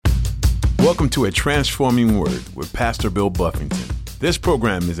Welcome to A Transforming Word with Pastor Bill Buffington. This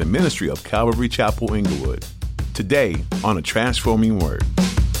program is a ministry of Calvary Chapel, Inglewood. Today on A Transforming Word.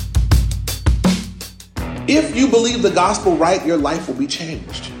 If you believe the gospel right, your life will be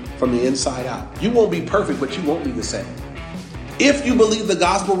changed from the inside out. You won't be perfect, but you won't be the same. If you believe the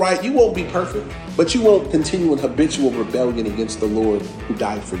gospel right, you won't be perfect, but you won't continue in habitual rebellion against the Lord who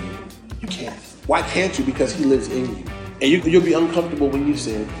died for you. You can't. Why can't you? Because he lives in you. And you'll be uncomfortable when you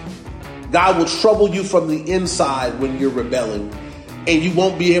sin. God will trouble you from the inside when you're rebelling, and you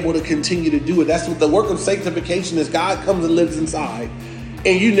won't be able to continue to do it. That's what the work of sanctification is. God comes and lives inside,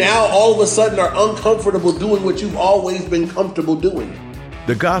 and you now all of a sudden are uncomfortable doing what you've always been comfortable doing.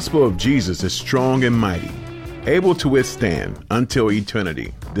 The gospel of Jesus is strong and mighty, able to withstand until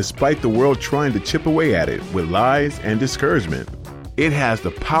eternity, despite the world trying to chip away at it with lies and discouragement. It has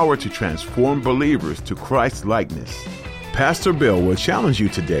the power to transform believers to Christ's likeness. Pastor Bill will challenge you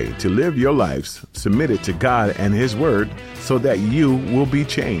today to live your lives submitted to God and His Word so that you will be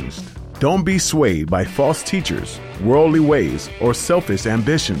changed. Don't be swayed by false teachers, worldly ways, or selfish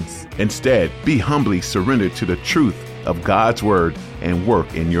ambitions. Instead, be humbly surrendered to the truth of God's Word and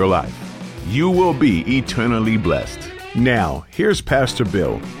work in your life. You will be eternally blessed. Now, here's Pastor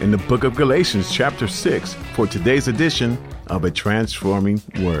Bill in the book of Galatians chapter 6 for today's edition of A Transforming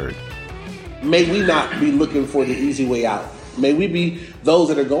Word. May we not be looking for the easy way out. May we be those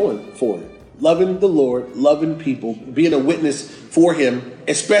that are going for it. Loving the Lord, loving people, being a witness for Him,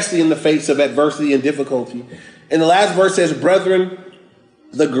 especially in the face of adversity and difficulty. And the last verse says, brethren,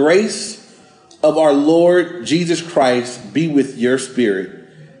 the grace of our Lord Jesus Christ be with your spirit.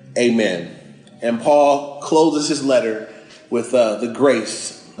 Amen. And Paul closes his letter with the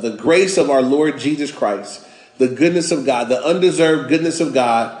grace of our Lord Jesus Christ, the goodness of God, the undeserved goodness of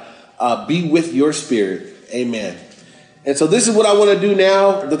God, be with your spirit. Amen. And so this is what I want to do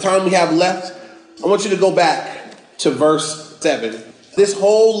now. The time we have left, I want you to go back to verse 7. This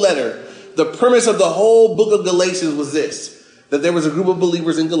whole letter, the premise of the whole book of Galatians was this, that there was a group of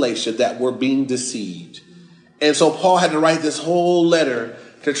believers in Galatia that were being deceived. And so Paul had to write this whole letter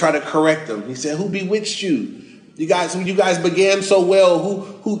to try to correct them. He said, who bewitched you? You guys began so well.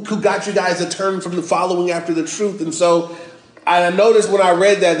 Who got you guys to turn from the following after the truth? And so I noticed when I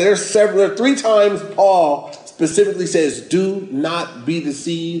read that there are 3 times Paul specifically says, do not be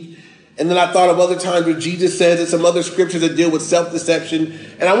deceived. And then I thought of other times where Jesus says and some other scriptures that deal with self-deception.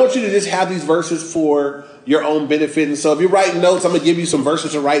 And I want you to just have these verses for your own benefit. And so if you're writing notes, I'm going to give you some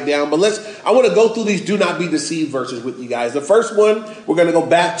verses to write down. But I want to go through these do not be deceived verses with you guys. The first one, we're going to go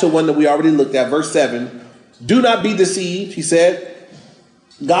back to one that we already looked at, verse 7. Do not be deceived, he said.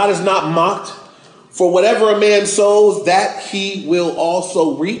 God is not mocked. For whatever a man sows, that he will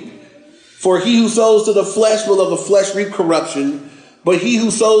also reap. For he who sows to the flesh will of the flesh reap corruption, but he who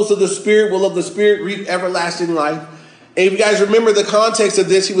sows to the Spirit will of the Spirit reap everlasting life. And if you guys remember the context of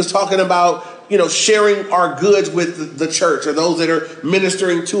this, he was talking about, sharing our goods with the church or those that are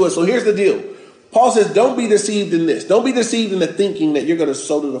ministering to us. So here's the deal. Paul says, don't be deceived in this. Don't be deceived in the thinking that you're going to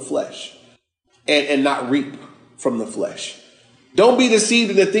sow to the flesh and not reap from the flesh. Don't be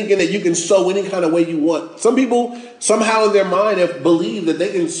deceived into thinking that you can sow any kind of way you want. Some people somehow in their mind have believed that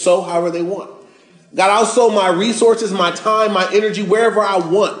they can sow however they want. God, I'll sow my resources, my time, my energy, wherever I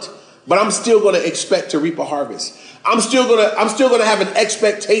want, but I'm still going to expect to reap a harvest. I'm still going to have an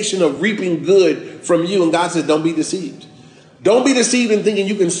expectation of reaping good from you. And God says, don't be deceived. Don't be deceived in thinking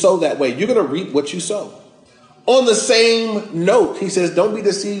you can sow that way. You're going to reap what you sow. On the same note, he says, don't be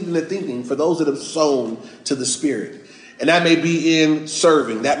deceived in the thinking for those that have sown to the Spirit. And that may be in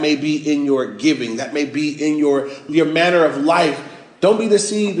serving. That may be in your giving. That may be in your manner of life. Don't be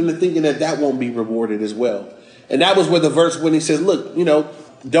deceived into thinking that won't be rewarded as well. And that was where the verse when he says, look,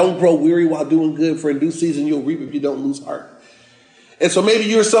 don't grow weary while doing good, for in due season you'll reap if you don't lose heart. And so maybe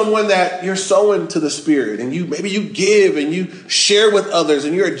you're someone that you're sowing to the Spirit, and maybe you give and you share with others,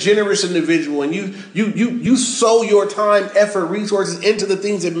 and you're a generous individual, and you sow your time, effort, resources into the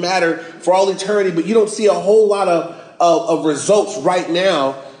things that matter for all eternity, but you don't see a whole lot of results right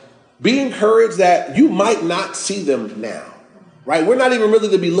now. Be encouraged that you might not see them now, right? We're not even really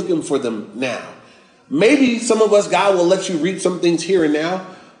to be looking for them now. Maybe some of us, God will let you reap some things here and now,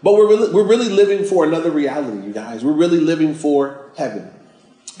 but we're really living for another reality, you guys. We're really living for heaven,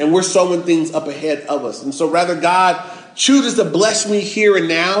 and we're sowing things up ahead of us. And so rather God chooses to bless me here and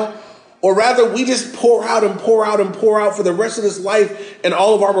now, or rather we just pour out and pour out and pour out for the rest of this life, and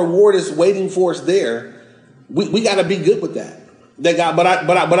all of our reward is waiting for us there. We got to be good with that. That God, but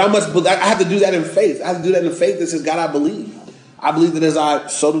I have to do that in faith. I have to do that in faith that says, God, I believe that as I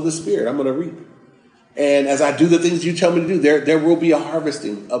sow to the Spirit, I'm going to reap. And as I do the things you tell me to do, there will be a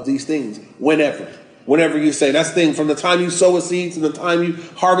harvesting of these things whenever you say. That's the thing. From the time you sow a seed to the time you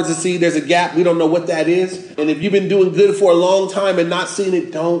harvest a seed, there's a gap. We don't know what that is. And if you've been doing good for a long time and not seeing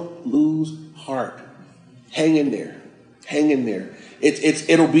it, don't lose heart. Hang in there. Hang in there.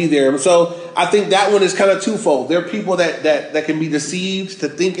 It'll be there. And so I think that one is kind of twofold. There are people that can be deceived to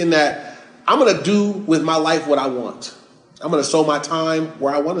thinking that I'm going to do with my life what I want. I'm going to sow my time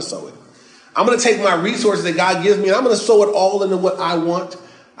where I want to sow it. I'm going to take my resources that God gives me and I'm going to sow it all into what I want.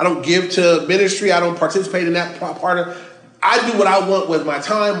 I don't give to ministry. I don't participate in that part of. I do what I want with my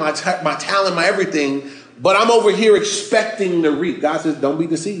time, my talent, my everything. But I'm over here expecting to reap. God says, don't be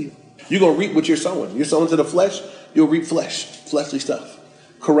deceived. You're going to reap what you're sowing. You're sowing to the flesh. You'll reap flesh, fleshly stuff,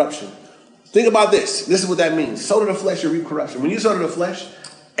 corruption. Think about this. This is what that means. Sow to the flesh, you reap corruption. When you sow to the flesh,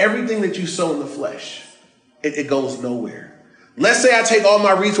 everything that you sow in the flesh, it goes nowhere. Let's say I take all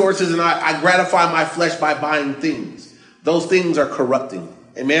my resources and I gratify my flesh by buying things. Those things are corrupting.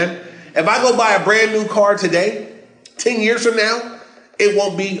 Amen. If I go buy a brand new car today, 10 years from now, it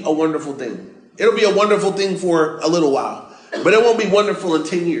won't be a wonderful thing. It'll be a wonderful thing for a little while, but it won't be wonderful in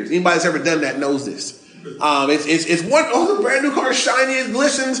 10 years. Anybody that's ever done that knows this. It's one, oh, the brand new car is shiny, it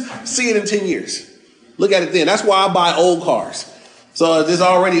glistens. See it in 10 years. Look at it then. That's why I buy old cars. So it's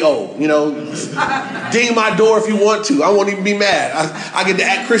already old, you know. Ding my door if you want to. I won't even be mad. I get to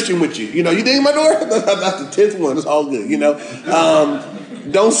act Christian with you. You know, you ding my door? That's the 10th one. It's all good, you know.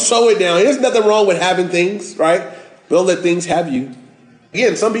 Don't sow it down. There's nothing wrong with having things, right? Don't let things have you.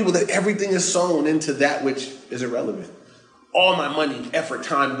 Again, some people, that everything is sown into that which is irrelevant. All my money, effort,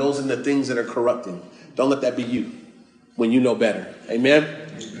 time goes into things that are corrupting. Don't let that be you when you know better. Amen?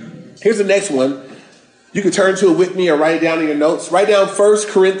 Here's the next one. You can turn to it with me or write it down in your notes. Write down 1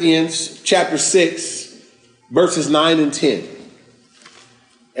 Corinthians chapter 6, verses 9 and 10.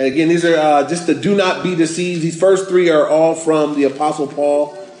 And again, these are just the do not be deceived. These first three are all from the Apostle Paul.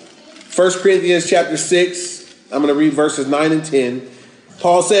 1 Corinthians chapter 6, I'm going to read verses 9 and 10.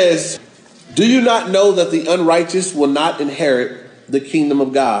 Paul says, do you not know that the unrighteous will not inherit the kingdom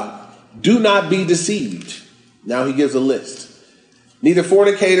of God? Do not be deceived. Now he gives a list. Neither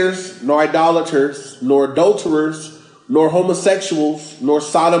fornicators, nor idolaters, nor adulterers, nor homosexuals, nor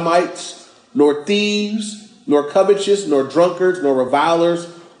sodomites, nor thieves, nor covetous, nor drunkards, nor revilers,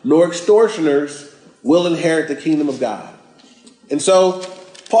 nor extortioners will inherit the kingdom of God. And so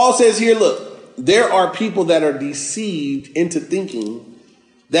Paul says here, look, there are people that are deceived into thinking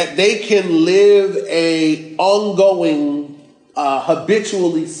that they can live a ongoing,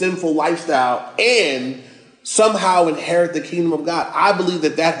 habitually sinful lifestyle and somehow inherit the kingdom of God. I believe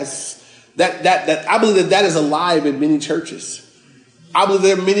that is alive in many churches. I believe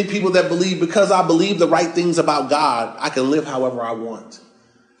there are many people that believe because I believe the right things about God, I can live however I want.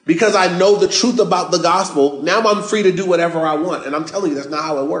 Because I know the truth about the gospel, now I'm free to do whatever I want. And I'm telling you, that's not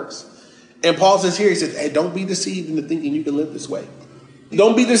how it works. And Paul says here, he says, hey, don't be deceived into thinking you can live this way.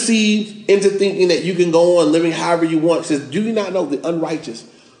 Don't be deceived into thinking that you can go on living however you want. He says, do you not know the unrighteous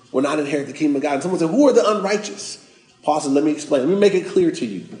will not inherit the kingdom of God? And someone said, who are the unrighteous? Paul said, let me explain. Let me make it clear to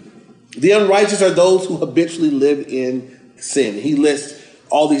you. The unrighteous are those who habitually live in sin. He lists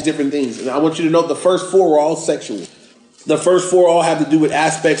all these different things. And I want you to note the first four are all sexual. The first four all have to do with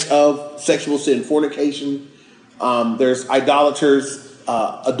aspects of sexual sin. Fornication, there's idolaters,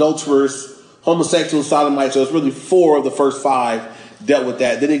 adulterers, homosexuals, sodomites. So it's really four of the first five dealt with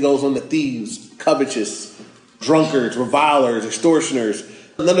that. Then he goes on to thieves, covetous, drunkards, revilers, extortioners.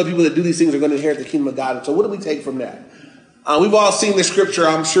 None of the people that do these things are going to inherit the kingdom of God. And so what do we take from that? We've all seen the scripture,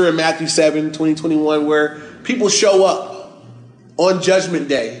 I'm sure, in Matthew 7, 20, 21, where people show up on Judgment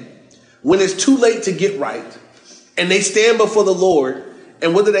Day when it's too late to get right. And they stand before the Lord.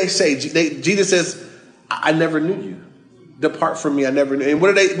 And what do they say? Jesus says, I never knew you. Depart from me, I never knew you. And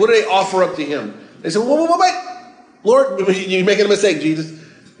what do they offer up to him? They say, wait. Lord, you're making a mistake, Jesus.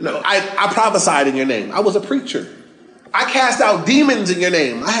 No, I prophesied in your name. I was a preacher. I cast out demons in your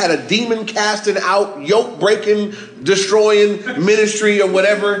name. I had a demon casting out, yoke breaking, destroying ministry or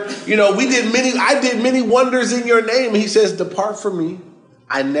whatever. You know, I did many wonders in your name. He says, depart from me.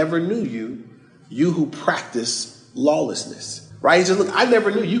 I never knew you, you who practice lawlessness. Right? He says, look, I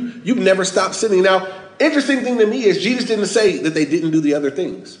never knew you. You've never stopped sinning. Now, interesting thing to me is Jesus didn't say that they didn't do the other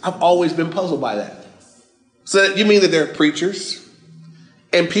things. I've always been puzzled by that. So you mean that they're preachers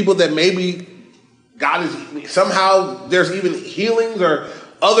and people that maybe God is somehow there's even healings or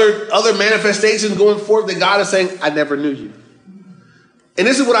other manifestations going forth that God is saying, I never knew you. And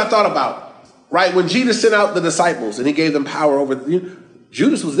this is what I thought about, right? When Jesus sent out the disciples and he gave them power over,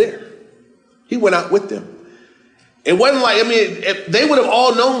 Judas was there. He went out with them. It wasn't like, they would have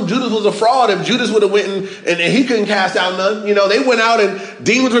all known Judas was a fraud if Judas would have went and he couldn't cast out none. They went out and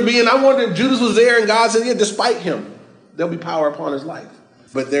demons were I wonder if Judas was there and God said, yeah, despite him, there'll be power upon his life.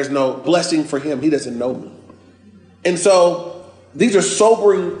 But there's no blessing for him. He doesn't know me. And so these are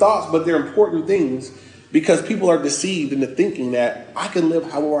sobering thoughts, but they're important things because people are deceived into thinking that I can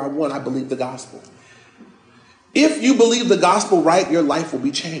live however I want. I believe the gospel. If you believe the gospel right, your life will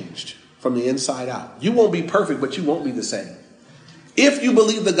be changed from the inside out. You won't be perfect, but you won't be the same. If you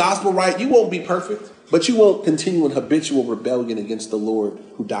believe the gospel right, you won't be perfect, but you won't continue in habitual rebellion against the Lord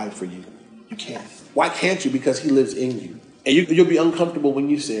who died for you. You can't. Why can't you? Because he lives in you. And you'll be uncomfortable when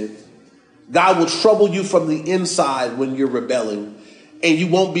you sin. God will trouble you from the inside when you're rebelling, and you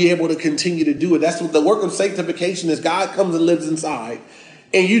won't be able to continue to do it. That's what the work of sanctification is. God comes and lives inside,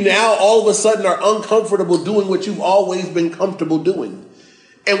 and you now all of a sudden are uncomfortable doing what you've always been comfortable doing.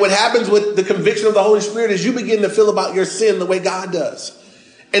 And what happens with the conviction of the Holy Spirit is you begin to feel about your sin the way God does.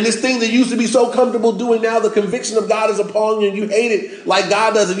 And this thing that used to be so comfortable doing, now the conviction of God is upon you and you hate it like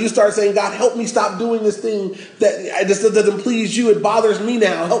God does. And you start saying, God, help me stop doing this thing that doesn't please you. It bothers me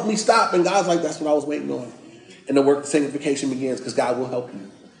now. Help me stop. And God's like, that's what I was waiting on. And the work of sanctification begins because God will help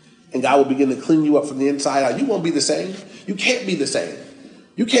you. And God will begin to clean you up from the inside out. You won't be the same. You can't be the same.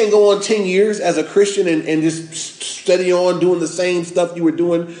 You can't go on 10 years as a Christian and just steady on doing the same stuff you were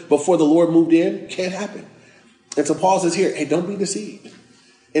doing before the Lord moved in. Can't happen. And so Paul says here, hey, don't be deceived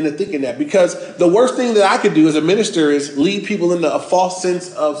into thinking that. Because the worst thing that I could do as a minister is lead people into a false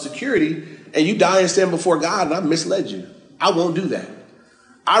sense of security, and you die and stand before God and I misled you. I won't do that.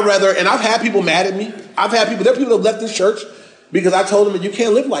 And I've had people mad at me. There are people that have left this church because I told them that you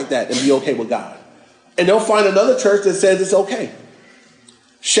can't live like that and be okay with God. And they'll find another church that says it's okay.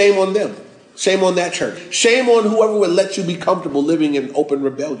 Shame on them. Shame on that church. Shame on whoever would let you be comfortable living in open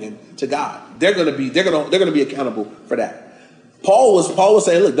rebellion to God. They're going to be accountable for that. Paul was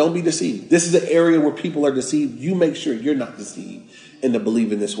saying, look, don't be deceived. This is an area where people are deceived. You make sure you're not deceived and to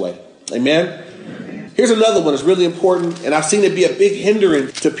believe in this way. Amen. Here's another one that's really important, and I've seen it be a big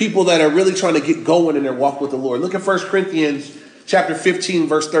hindrance to people that are really trying to get going in their walk with the Lord. Look at 1 Corinthians chapter 15,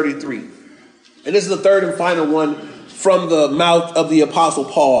 verse 33. And this is the third and final one from the mouth of the Apostle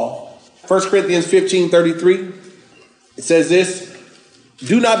Paul. 1 Corinthians 15, 33. It says this: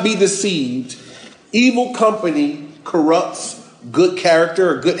 do not be deceived. Evil company corrupts good character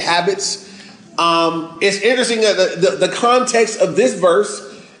or good habits. It's interesting that the context of this verse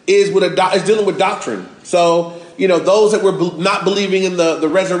is dealing with doctrine. So, those that were not believing in the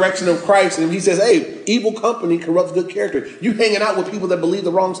resurrection of Christ, and he says, hey, evil company corrupts good character. You hanging out with people that believe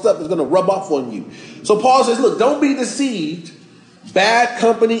the wrong stuff is going to rub off on you. So Paul says, look, don't be deceived. Bad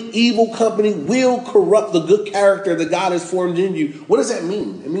company, evil company will corrupt the good character that God has formed in you. What does that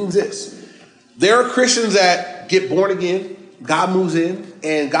mean? It means this. There are Christians that get born again, God moves in,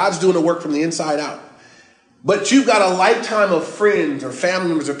 and God's doing the work from the inside out. But you've got a lifetime of friends or family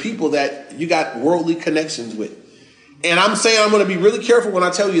members or people that you got worldly connections with. And I'm saying I'm going to be really careful when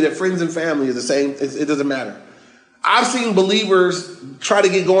I tell you that friends and family is the same. It doesn't matter. I've seen believers try to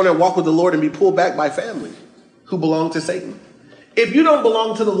get going and walk with the Lord and be pulled back by family who belong to Satan. If you don't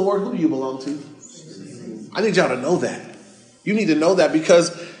belong to the Lord, who do you belong to? I need y'all to know that. You need to know that because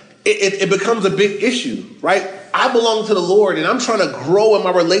it becomes a big issue, right? I belong to the Lord and I'm trying to grow in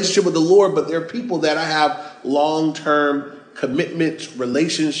my relationship with the Lord, but there are people that I have long-term commitments,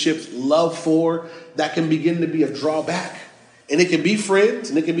 relationships, love for that can begin to be a drawback. And it can be friends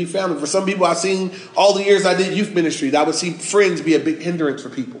and it can be family. For some people I've seen all the years I did youth ministry, that I would see friends be a big hindrance for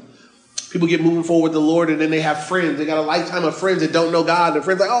people. People get moving forward with the Lord and then they have friends. They got a lifetime of friends that don't know God. And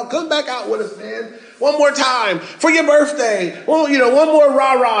friends like, oh, come back out with us, man. One more time for your birthday. Well, one more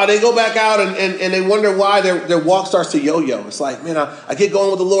rah-rah. They go back out and they wonder why their walk starts to yo-yo. It's like, man, I get going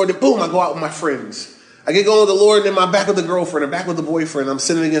with the Lord and boom, I go out with my friends. I get going with the Lord and then I'm back with the girlfriend and back with the boyfriend. I'm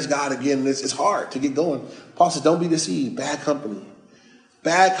sinning against God again. And it's hard to get going. Paul says, don't be deceived. Bad company.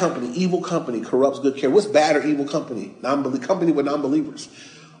 Bad company, evil company corrupts good care. What's bad or evil company? Company with non-believers.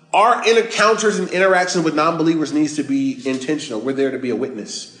 Our encounters and interactions with non-believers needs to be intentional. We're there to be a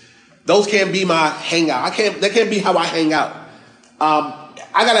witness. Those can't be my hangout. That can't be how I hang out.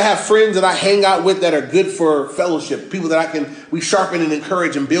 I got to have friends that I hang out with that are good for fellowship. People that we sharpen and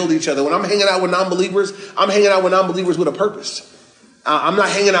encourage and build each other. When I'm hanging out with non-believers, I'm hanging out with non-believers with a purpose. I'm not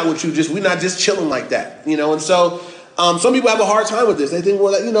hanging out with you we're not just chilling like that, And so some people have a hard time with this. They think,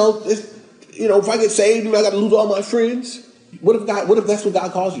 well, if I get saved, I got to lose all my friends. What if that's what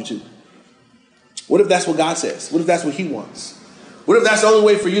God calls you to? What if that's what God says? What if that's what he wants? What if that's the only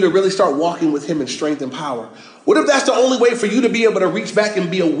way for you to really start walking with him in strength and power? What if that's the only way for you to be able to reach back and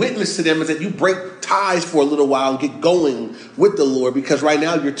be a witness to them is that you break ties for a little while and get going with the Lord because right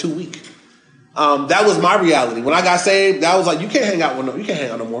now you're too weak. That was my reality. When I got saved, I was like, you can't hang out no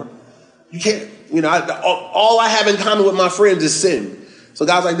more. You can't. All I have in common with my friends is sin. So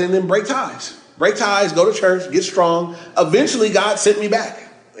God's like, then break ties. Break ties, go to church, get strong. Eventually, God sent me back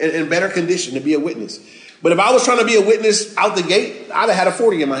in better condition to be a witness. But if I was trying to be a witness out the gate, I'd have had a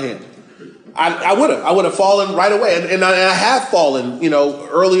 40 in my hand. I would have fallen right away. And I have fallen,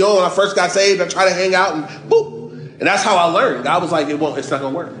 early on when I first got saved. I tried to hang out and boop. And that's how I learned. God was like, it's not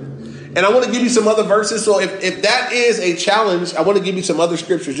going to work. And I want to give you some other verses. So if that is a challenge, I want to give you some other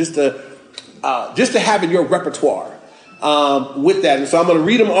scriptures just to have in your repertoire with that. And so I'm going to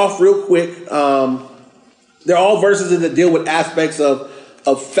read them off real quick. They're all verses that deal with aspects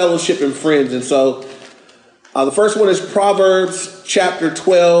of fellowship and friends. And so the first one is Proverbs chapter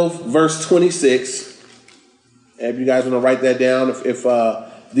 12, verse 26. And if you guys want to write that down, if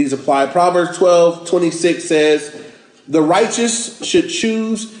these apply. Proverbs 12, 26 says, the righteous should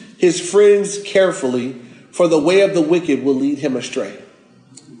choose his friends carefully, for the way of the wicked will lead him astray.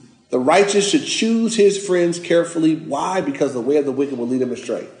 The righteous should choose his friends carefully. Why? Because the way of the wicked will lead him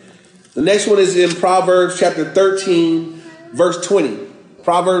astray. The next one is in Proverbs chapter 13, verse 20.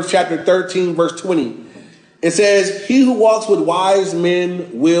 Proverbs chapter 13, verse 20. It says, he who walks with wise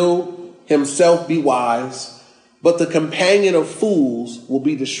men will himself be wise, but the companion of fools will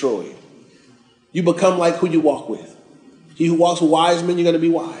be destroyed. You become like who you walk with. He who walks with wise men, you're going to be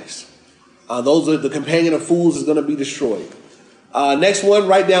wise. Those are the companion of fools is going to be destroyed. Next one,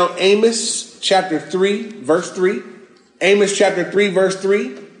 write down Amos chapter 3, verse 3. Amos chapter 3, verse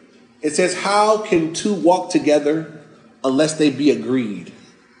 3. It says, how can two walk together unless they be agreed?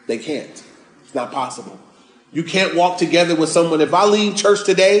 They can't. It's not possible. You can't walk together with someone. If I leave church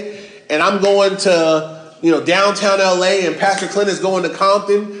today and I'm going to, downtown LA and Pastor Clint is going to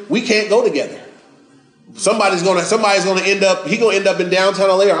Compton, we can't go together. Somebody's going to end up in downtown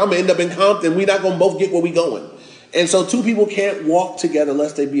LA or I'm going to end up in Compton. We're not going to both get where we're going. And so two people can't walk together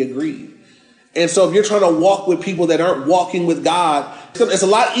unless they be agreed. And so if you're trying to walk with people that aren't walking with God, it's a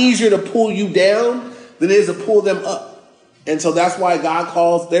lot easier to pull you down than it is to pull them up. And so that's why God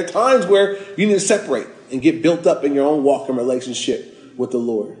calls, there are times where you need to separate and get built up in your own walk and relationship with the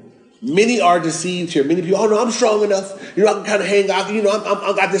Lord. Many are deceived here. Many people, oh no, I'm strong enough. I can kind of hang out.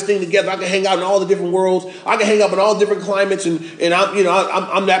 I got this thing together. I can hang out in all the different worlds. I can hang out in all different climates, and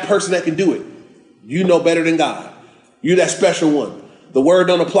I'm that person that can do it. You know better than God. You're that special one. The word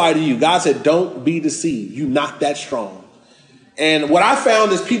don't apply to you. God said, don't be deceived. You're not that strong. And what I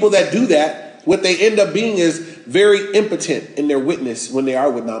found is people that do that, what they end up being is very impotent in their witness when they are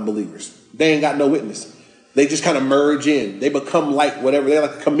with non-believers. They ain't got no witness. They just kind of merge in. They become like whatever. They're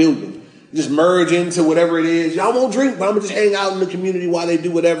like a chameleon. Just merge into whatever it is. Y'all won't drink, but I'm going to just hang out in the community while they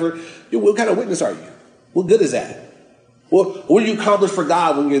do whatever. What kind of witness are you? What good is that? What do you accomplish for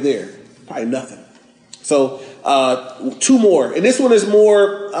God when you're there? Probably nothing. So two more. And this one is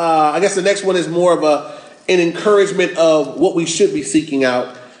more, I guess the next one is more of an encouragement of what we should be seeking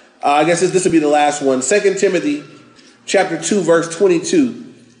out. I guess this will be the last one. 2 Timothy chapter 2, verse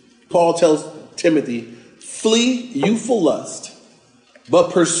 22. Paul tells Timothy, flee youthful lust,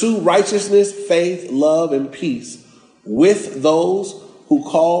 but pursue righteousness, faith, love, and peace with those who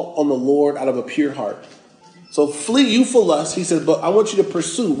call on the Lord out of a pure heart. So flee youthful lust, he says, but I want you to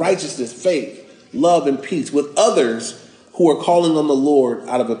pursue righteousness, faith, love, and peace with others who are calling on the Lord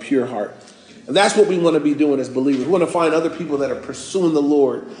out of a pure heart. And that's what we want to be doing as believers. We want to find other people that are pursuing the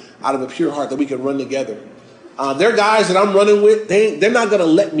Lord out of a pure heart that we can run together. They're guys that I'm running with. They're not going to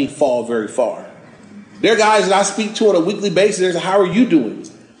let me fall very far. They're guys that I speak to on a weekly basis. How are you doing?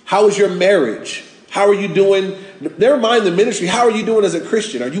 How is your marriage? How are you doing? Never mind the ministry. How are you doing as a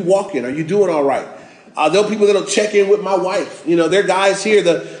Christian? Are you walking? Are you doing all right? There are people that'll check in with my wife. They're guys here.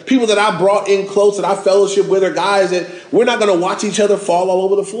 The people that I brought in close that I fellowship with are guys that we're not going to watch each other fall all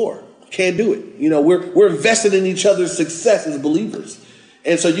over the floor. Can't do it. We're invested in each other's success as believers.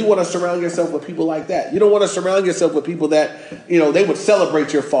 And so you want to surround yourself with people like that. You don't want to surround yourself with people that, they would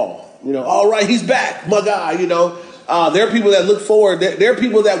celebrate your fall. All right, he's back, my guy. There are people that look forward. There are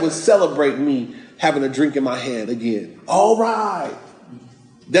people that would celebrate me having a drink in my hand again. All right.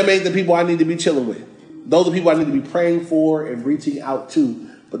 Them ain't the people I need to be chilling with. Those are people I need to be praying for and reaching out to.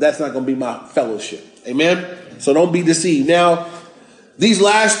 But that's not going to be my fellowship. Amen? So don't be deceived. Now, these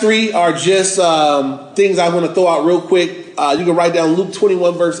last three are just things I want to throw out real quick. You can write down Luke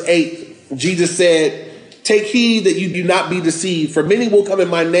 21, verse 8. Jesus said, take heed that you do not be deceived, for many will come in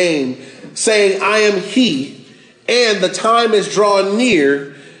my name, saying, I am he, and the time is drawing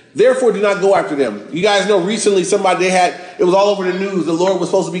near. Therefore, do not go after them. You guys know recently it was all over the news. The Lord was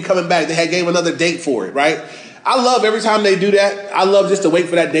supposed to be coming back. They gave another date for it, right? I love every time they do that. I love just to wait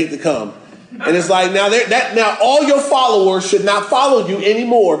for that date to come. And it's like, now all your followers should not follow you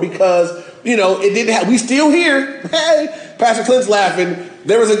anymore because, it didn't have, we still here. Hey, Pastor Clint's laughing.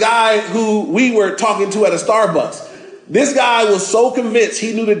 There was a guy who we were talking to at a Starbucks. This guy was so convinced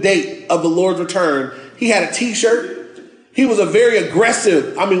he knew the date of the Lord's return. He had a t-shirt. He was a very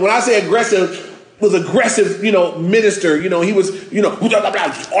aggressive, when I say aggressive, minister. He was,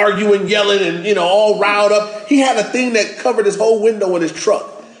 arguing, yelling, and, all riled up. He had a thing that covered his whole window in his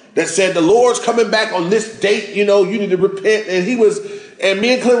truck that said, the Lord's coming back on this date. You need to repent. And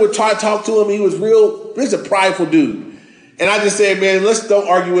me and Clint would try to talk to him. He's a prideful dude. And I just said, man, let's don't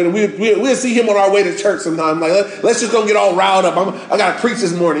argue with him. We'll see him on our way to church sometime. Like, let's just don't get all riled up. I got to preach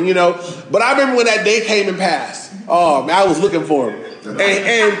this morning, But I remember when that day came and passed. Oh, man, I was looking for him.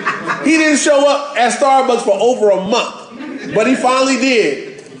 And he didn't show up at Starbucks for over a month. But he finally did.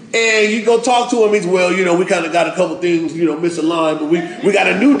 And you go talk to him. He's, we kind of got a couple things, misaligned. But we got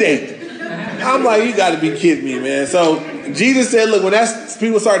a new date. I'm like, you got to be kidding me, man. So Jesus said, look, when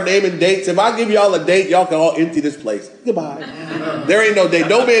people start naming dates, if I give y'all a date, y'all can all empty this place. Goodbye. There ain't no date.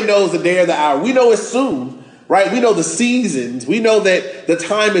 No man knows the day or the hour. We know it's soon, right? We know the seasons. We know that the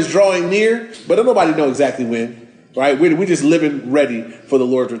time is drawing near, but don't nobody know exactly when, right? We're just living ready for the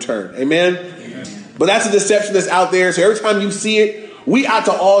Lord's return. Amen? But that's a deception that's out there. So every time you see it, we ought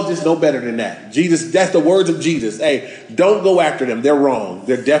to all just know better than that. Jesus, that's the words of Jesus. Hey, don't go after them. They're wrong.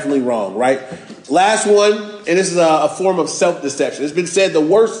 They're definitely wrong, right? Last one, and this is a form of self-deception. It's been said the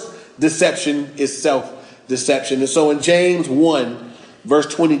worst deception is self-deception. And so in James 1, verse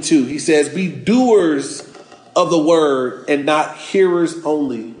 22, he says, be doers of the word and not hearers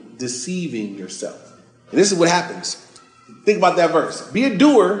only, deceiving yourself. And this is what happens. Think about that verse. Be a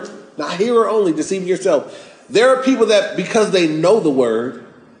doer, not hearer only, deceiving yourself. There are people that, because they know the word,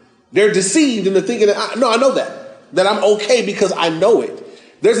 they're deceived into thinking that, I know that I'm okay because I know it.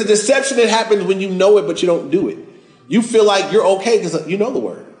 There's a deception that happens when you know it, but you don't do it. You feel like you're okay because you know the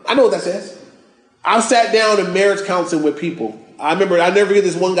word. I know what that says. I've sat down in marriage counseling with people. I never forget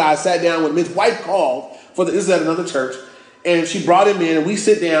this one guy. I sat down when his wife called this is at another church, and she brought him in, and we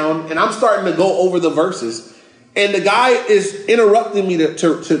sit down, and I'm starting to go over the verses, and the guy is interrupting me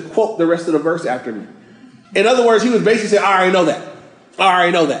to quote the rest of the verse after me. In other words, he was basically saying, I already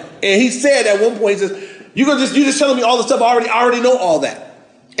know that. And he said at one point, he says, you just telling me all the stuff. I already know all that.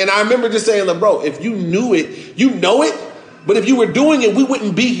 And I remember just saying, like, bro, if you knew it, you know it. But if you were doing it, we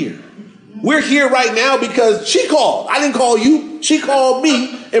wouldn't be here. We're here right now because she called. I didn't call you. She called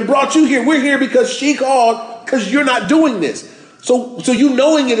me and brought you here. We're here because she called because you're not doing this. So you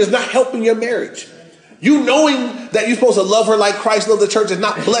knowing it is not helping your marriage. You knowing that you're supposed to love her like Christ loved the church is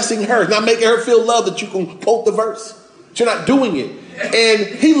not blessing her. It's not making her feel loved that you can quote the verse. But you're not doing it. And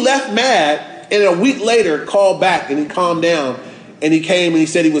he left mad, and a week later called back and he calmed down. And he came and he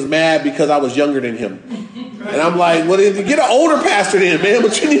said he was mad because I was younger than him. And I'm like, well, get an older pastor then, man.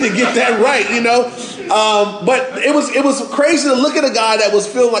 But you need to get that right, But it was crazy to look at a guy that was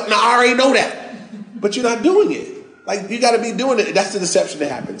feeling like, I already know that. But you're not doing it. Like, you got to be doing it. That's the deception that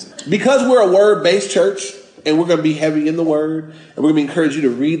happens. Because we're a word-based church, and we're going to be heavy in the word, and we're going to encourage you to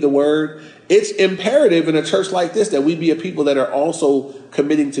read the word, it's imperative in a church like this that we be a people that are also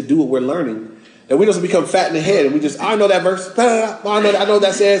committing to do what we're learning. That we don't become fat in the head, and we just, I know that verse, I know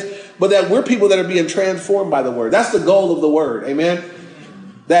that says, but that we're people that are being transformed by the word. That's the goal of the word, amen?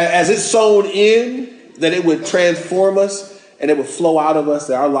 That as it's sown in, that it would transform us, and it would flow out of us,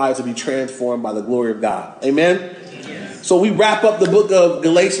 that our lives would be transformed by the glory of God, amen? So we wrap up the book of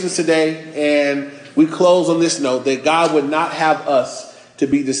Galatians today, and we close on this note that God would not have us to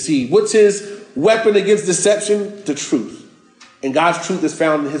be deceived. What's his weapon against deception? The truth. And God's truth is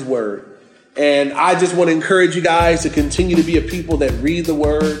found in his word. And I just want to encourage you guys to continue to be a people that read the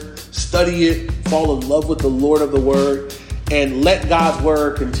word, study it, fall in love with the Lord of the word, and let God's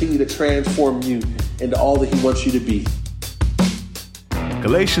word continue to transform you into all that he wants you to be.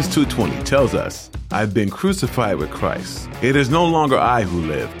 Galatians 2:20 tells us, I've been crucified with Christ. It is no longer I who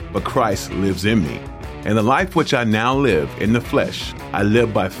live, but Christ lives in me. And the life which I now live in the flesh, I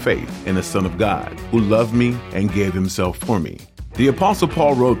live by faith in the Son of God, who loved me and gave himself for me. The Apostle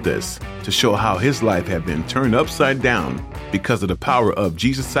Paul wrote this to show how his life had been turned upside down because of the power of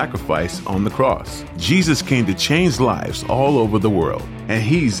Jesus' sacrifice on the cross. Jesus came to change lives all over the world, and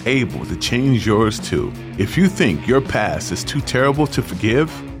he's able to change yours too. If you think your past is too terrible to forgive,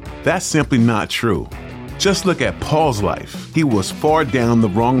 that's simply not true. Just look at Paul's life. He was far down the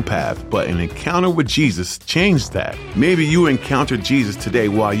wrong path, but an encounter with Jesus changed that. Maybe you encountered Jesus today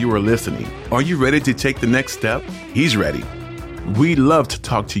while you were listening. Are you ready to take the next step? He's ready. We'd love to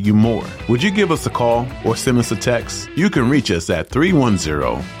talk to you more. Would you give us a call or send us a text? You can reach us at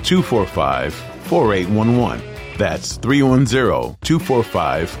 310-245-4811. That's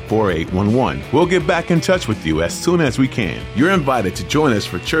 310-245-4811. We'll get back in touch with you as soon as we can. You're invited to join us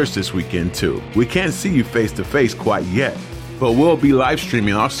for church this weekend too. We can't see you face to face quite yet, but we'll be live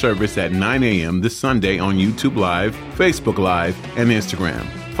streaming our service at 9 a.m. this Sunday on YouTube Live, Facebook Live, and Instagram.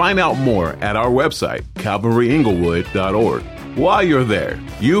 Find out more at our website, calvaryinglewood.org. While you're there,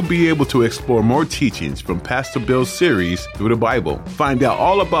 you'll be able to explore more teachings from Pastor Bill's series through the Bible. Find out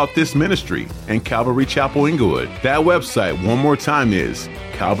all about this ministry and Calvary Chapel Inglewood. That website, one more time, is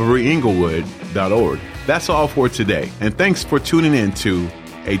calvaryinglewood.org. That's all for today, and thanks for tuning in to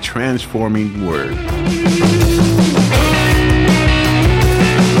A Transforming Word.